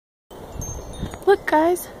Look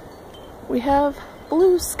guys, we have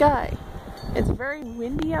blue sky. It's very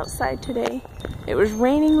windy outside today. It was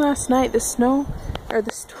raining last night. The snow, or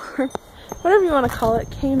the storm, whatever you want to call it,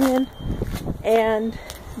 came in and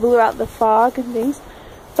blew out the fog and things.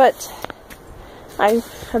 But I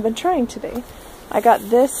have been trying today. I got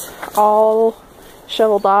this all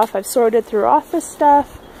shoveled off. I've sorted through office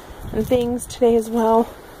stuff and things today as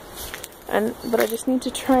well. But I just need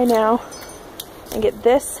to try now and get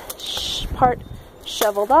this part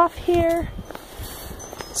shoveled off here.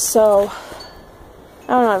 So, I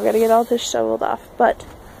don't know, I've got to get all this shoveled off, but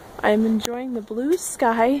I'm enjoying the blue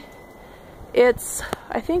sky. It's,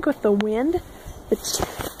 I think with the wind,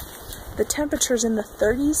 the temperature's in the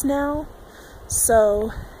 30s now,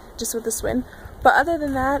 so just with this wind. But other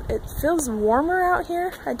than that, it feels warmer out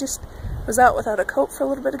here. I just was out without a coat for a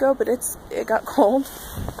little bit ago, but it got cold.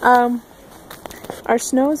 Our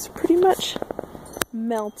snow is pretty much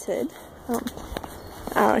melted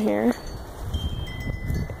out here.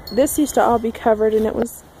 This used to all be covered and it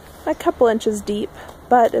was a couple inches deep,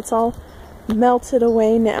 but it's all melted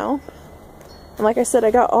away now. And like I said,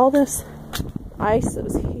 I got all this ice that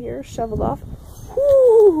was here shoveled off.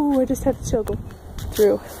 Whoo! I just had to chill go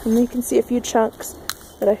through. And you can see a few chunks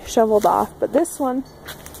that I shoveled off. But this one,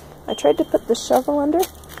 I tried to put the shovel under.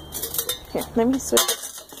 Here, let me switch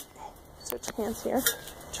hands here.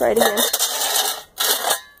 Try it again.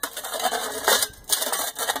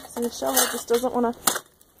 See, the shovel just doesn't want to...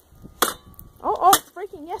 Oh, it's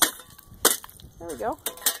breaking, yes! There we go.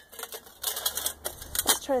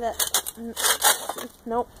 Let's try that.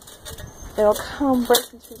 Nope. It'll come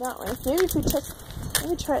breaking through that way. Maybe if we check... Let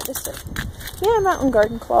me try it this way. Yeah, mountain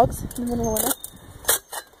garden clogs in the middle of winter.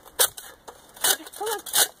 Okay, come on.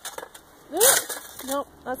 Nope,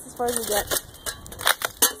 that's as far as we get.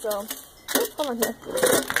 So, hold on here.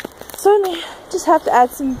 So I may just have to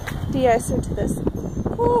add some de-icer to this.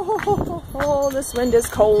 Oh, this wind is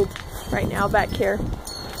cold right now back here.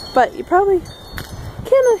 But you probably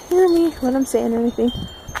cannot hear me when I'm saying anything.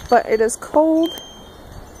 But it is cold.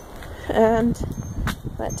 And,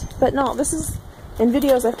 but no, this is, in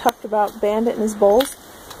videos I've talked about Bandit and his bowls.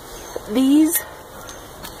 These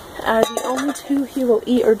are the only two he will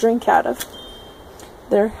eat or drink out of.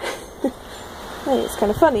 They're, hey, it's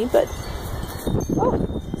kind of funny, but,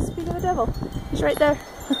 oh, speaking of the devil, he's right there.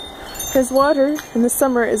 His water in the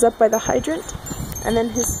summer is up by the hydrant, and then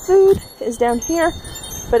his food is down here,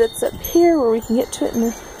 but it's up here where we can get to it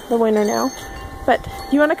in the winter now. But,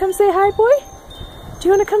 do you want to come say hi, boy? Do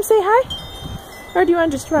you want to come say hi? Or do you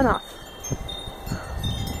want to just run off?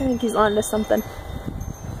 I think he's on to something.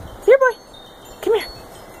 Here, boy. Come here.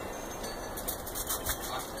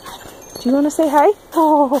 Do you want to say hi?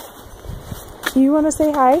 Oh. Do you want to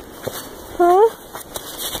say hi?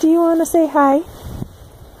 Huh? Do you want to say hi?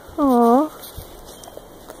 Aw.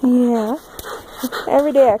 Yeah.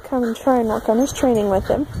 Every day I come and try and work on his training with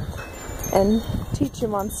him and teach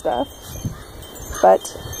him on stuff. But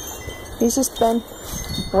he's just been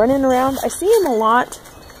running around. I see him a lot.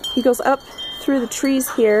 He goes up through the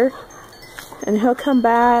trees here and he'll come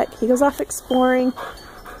back. He goes off exploring.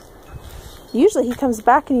 Usually he comes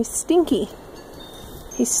back and he's stinky.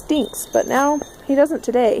 He stinks, but now he doesn't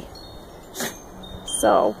today.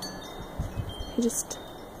 So he just,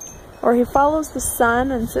 or he follows the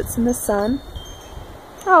sun and sits in the sun.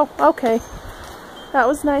 Oh, okay. That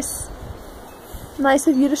was nice. Nice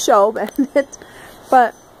of you to show, Bandit.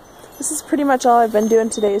 But this is pretty much all I've been doing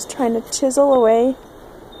today, is trying to chisel away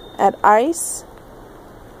at ice.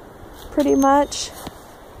 Pretty much.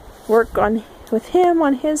 Work on with him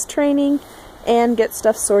on his training and get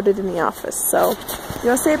stuff sorted in the office. So, you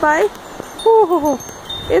want to say bye? Oh,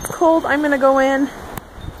 it's cold. I'm going to go in.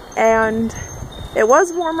 And it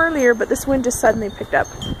was warm earlier, but this wind just suddenly picked up.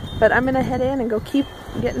 But I'm going to head in and go keep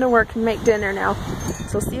getting to work and make dinner now.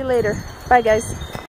 So see you later. Bye, guys.